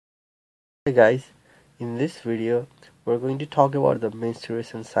Hey guys, in this video we're going to talk about the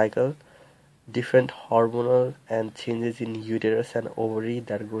menstruation cycle, different hormonal and changes in uterus and ovary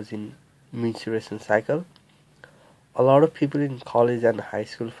that goes in menstruation cycle. A lot of people in college and high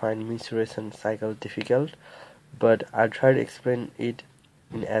school find menstruation cycle difficult, but I'll try to explain it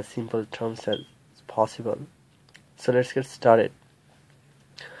in as simple terms as possible. So let's get started.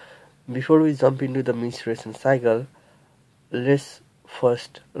 Before we jump into the menstruation cycle, let's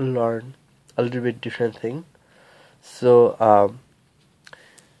first learn a little bit different thing. So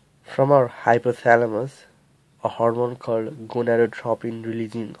from our hypothalamus, a hormone called gonadotropin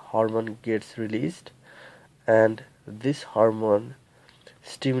releasing hormone gets released, and this hormone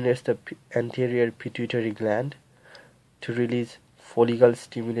stimulates the anterior pituitary gland to release follicle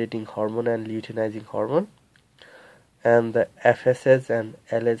stimulating hormone and luteinizing hormone, and the FSH and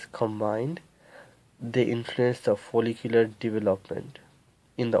LH combined, they influence the follicular development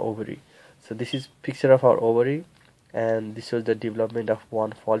in the ovary. So this is picture of our ovary, and this was the development of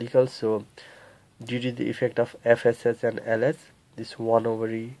one follicle. So due to the effect of FSH and LH, this one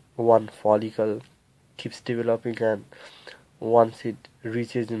ovary, one follicle keeps developing, and once it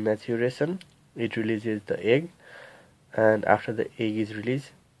reaches maturation, it releases the egg, and after the egg is released,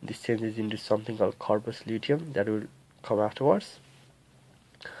 this changes into something called corpus luteum that will come afterwards.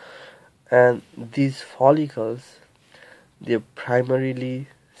 And these follicles, they primarily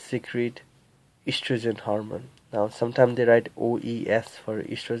secrete estrogen hormone. Now sometimes they write OES for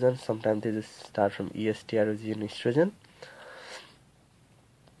estrogen, sometimes they just start from ESTROG and estrogen.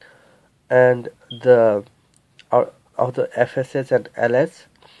 And the of the FSH and LH,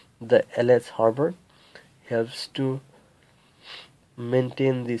 the LH hormone helps to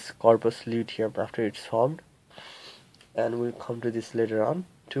maintain this corpus luteum after it's formed, and we'll come to this later on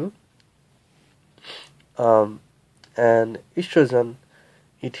too. And estrogen,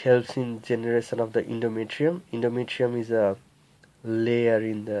 it helps in generation of the endometrium. Endometrium is a layer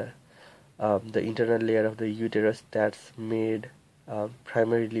in the internal layer of the uterus that's made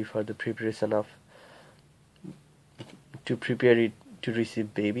primarily for the preparation of to prepare it to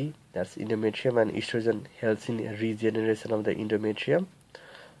receive baby. That's endometrium, and estrogen helps in regeneration of the endometrium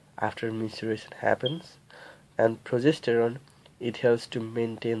after menstruation happens. And progesterone, it helps to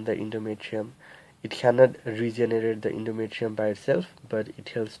maintain the endometrium. It cannot regenerate the endometrium by itself, but it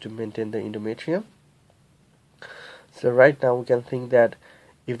helps to maintain the endometrium. So right now we can think that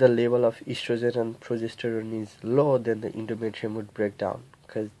if the level of estrogen and progesterone is low, then the endometrium would break down,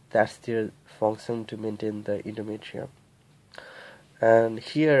 because that's their function, to maintain the endometrium. And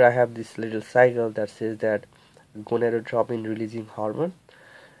here I have this little cycle that says that gonadotropin releasing hormone,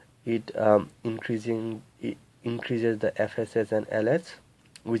 it increases the FSH and LH,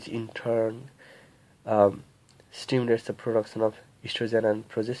 which in turn stimulates the production of estrogen and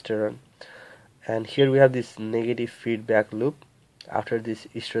progesterone. And here we have this negative feedback loop. After this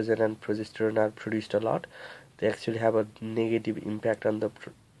estrogen and progesterone are produced a lot, they actually have a negative impact on the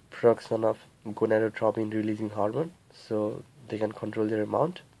production of gonadotropin releasing hormone, so they can control their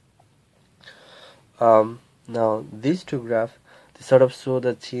amount. Now these two graphs, they sort of show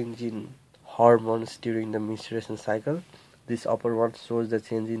the change in hormones during the menstruation cycle. This upper one shows the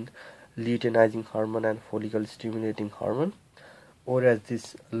change in luteinizing hormone and follicle stimulating hormone, whereas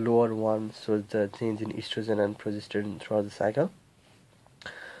this lower one shows the change in estrogen and progesterone throughout the cycle.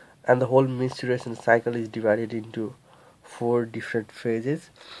 And the whole menstruation cycle is divided into 4 different phases: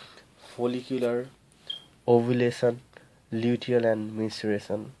 follicular, ovulation, luteal, and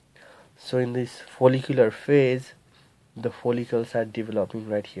menstruation. So in this follicular phase, the follicles are developing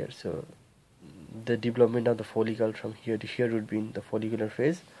right here. So the development of the follicle from here to here would be in the follicular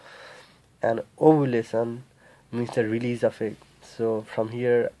phase. And ovulation means the release of egg. So from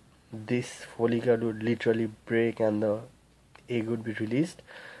here, this follicle would literally break and the egg would be released,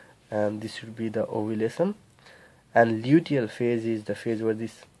 and this would be the ovulation. And luteal phase is the phase where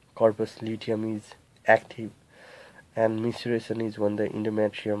this corpus luteum is active, and menstruation is when the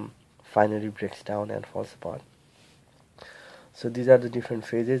endometrium finally breaks down and falls apart. So these are the different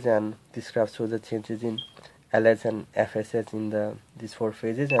phases, and this graph shows the changes in LH and FSH in these 4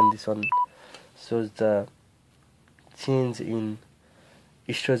 phases, and this one shows the change in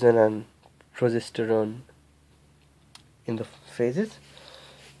estrogen and progesterone in the phases.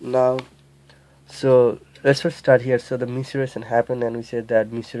 Now, so let's first start here. So the menstruation happened, and we said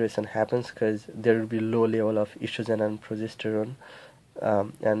that menstruation happens because there will be low level of estrogen and progesterone,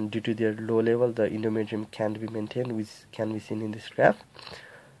 and due to their low level, the endometrium can't be maintained, which can be seen in this graph.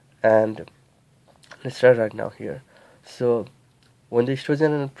 And let's start right now here. So when the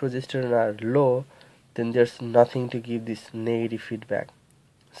estrogen and progesterone are low, then there's nothing to give this negative feedback.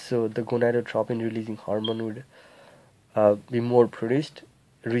 So the gonadotropin releasing hormone would be more produced,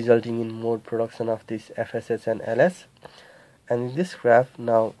 resulting in more production of this FSH and LS. And in this graph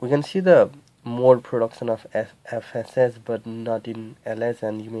now we can see the more production of FSH but not in LS,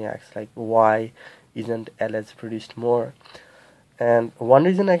 and you may ask like why isn't LS produced more? And one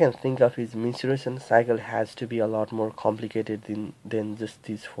reason I can think of is menstruation cycle has to be a lot more complicated than just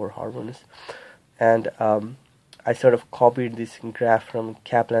these four hormones. And I sort of copied this graph from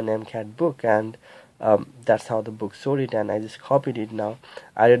Kaplan MCAT book, and that's how the book showed it, and I just copied it now.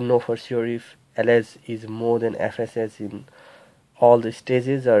 I don't know for sure if LS is more than FSS in all the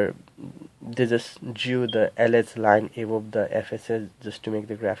stages, or they just drew the LS line above the FSS just to make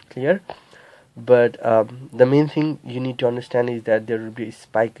the graph clear. But the main thing you need to understand is that there will be a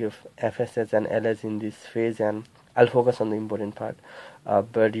spike of FSS and LS in this phase, and I'll focus on the important part.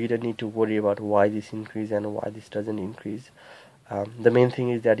 But you don't need to worry about why this increase and why this doesn't increase. The main thing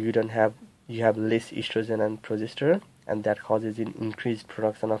is that you have less estrogen and progesterone, and that causes an increased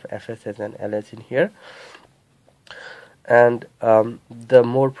production of FSS and LS in here. And the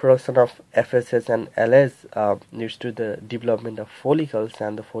more production of FSH and LS leads to the development of follicles,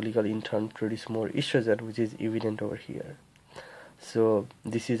 and the follicle in turn produce more estrogen, which is evident over here. So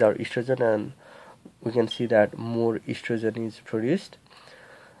this is our estrogen, and we can see that more estrogen is produced.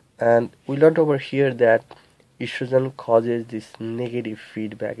 And we learned over here that estrogen causes this negative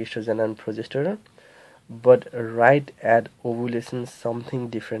feedback, estrogen and progesterone, but right at ovulation something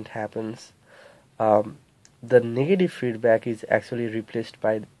different happens. The negative feedback is actually replaced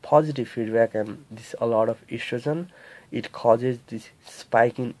by positive feedback, and this a lot of estrogen, it causes this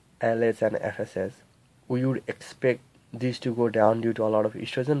spike in LS and FSS. We would expect these to go down due to a lot of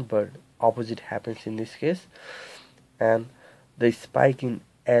estrogen, but opposite happens in this case. And the spike in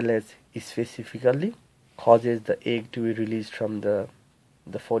LS specifically causes the egg to be released from the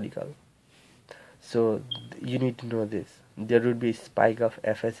follicle. So you need to know this. There would be a spike of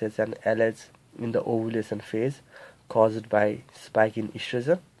FSS and LS in the ovulation phase caused by spike in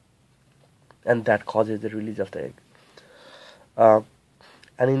estrogen, and that causes the release of the egg.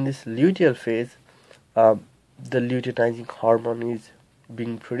 And in this luteal phase, the luteinizing hormone is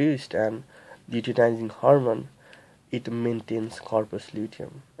being produced, and luteinizing hormone, it maintains corpus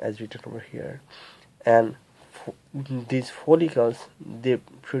luteum as written over here. And these follicles, they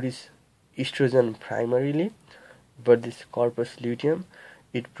produce estrogen primarily, but this corpus luteum,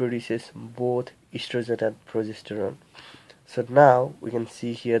 it produces both estrogen and progesterone. So now we can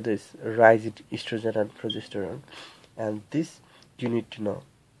see here this rise in estrogen and progesterone, and this you need to know.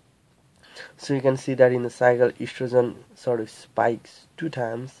 So you can see that in the cycle estrogen sort of spikes 2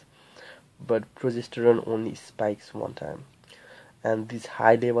 times, but progesterone only spikes 1 time. And this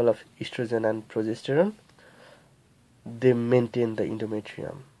high level of estrogen and progesterone, they maintain the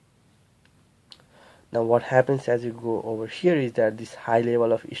endometrium. Now what happens as you go over here is that this high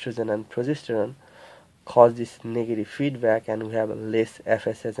level of estrogen and progesterone cause this negative feedback, and we have less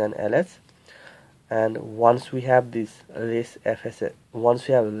FSH and LS. And once we have this less FSH, once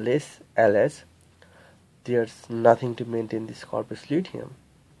we have less LS, there's nothing to maintain this corpus luteum,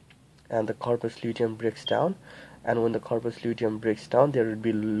 and the corpus luteum breaks down. And when the corpus luteum breaks down, there will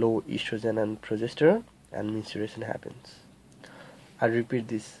be low estrogen and progesterone, and menstruation happens. I'll repeat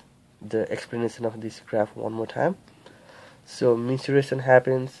the explanation of this graph one more time. So menstruation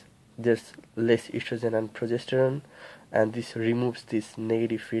happens, there's less estrogen and progesterone, and this removes this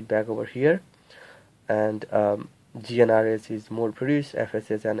negative feedback over here, and GnRH is more produced,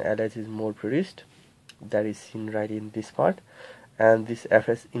 FSH and LH is more produced. That is seen right in this part. And this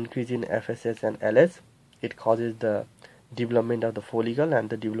increase in FSH and LH, it causes the development of the follicle, and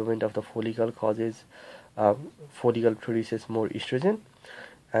the development of the follicle causes follicle produces more estrogen.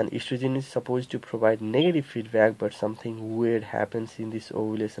 And estrogen is supposed to provide negative feedback, but something weird happens in this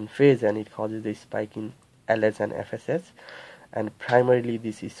ovulation phase, and it causes the spike in LH and FSH. And primarily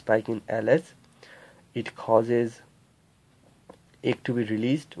this spike in LH, it causes egg to be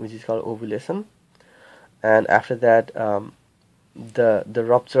released, which is called ovulation. And after that, the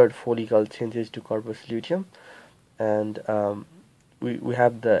ruptured follicle changes to corpus luteum, and we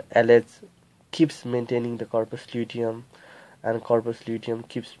have the LH keeps maintaining the corpus luteum, and corpus luteum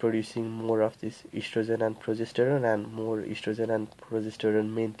keeps producing more of this estrogen and progesterone, and more estrogen and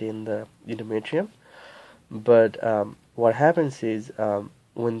progesterone maintain the endometrium. But what happens is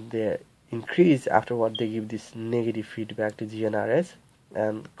when they increase afterward, they give this negative feedback to GnRH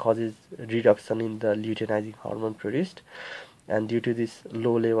and causes reduction in the luteinizing hormone produced. And due to this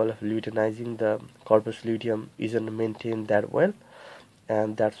low level of luteinizing, the corpus luteum isn't maintained that well,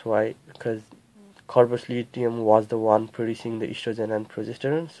 and that's why, because corpus luteum was the one producing the estrogen and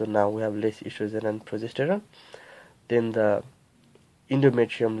progesterone, so now we have less estrogen and progesterone. Then the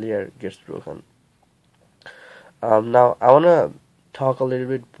endometrium layer gets broken. Now I want to talk a little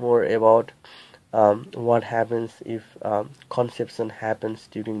bit more about what happens if conception happens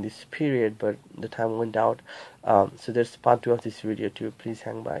during this period, but the time went out. So there's part 2 of this video too. Please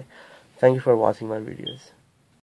hang by. Thank you for watching my videos.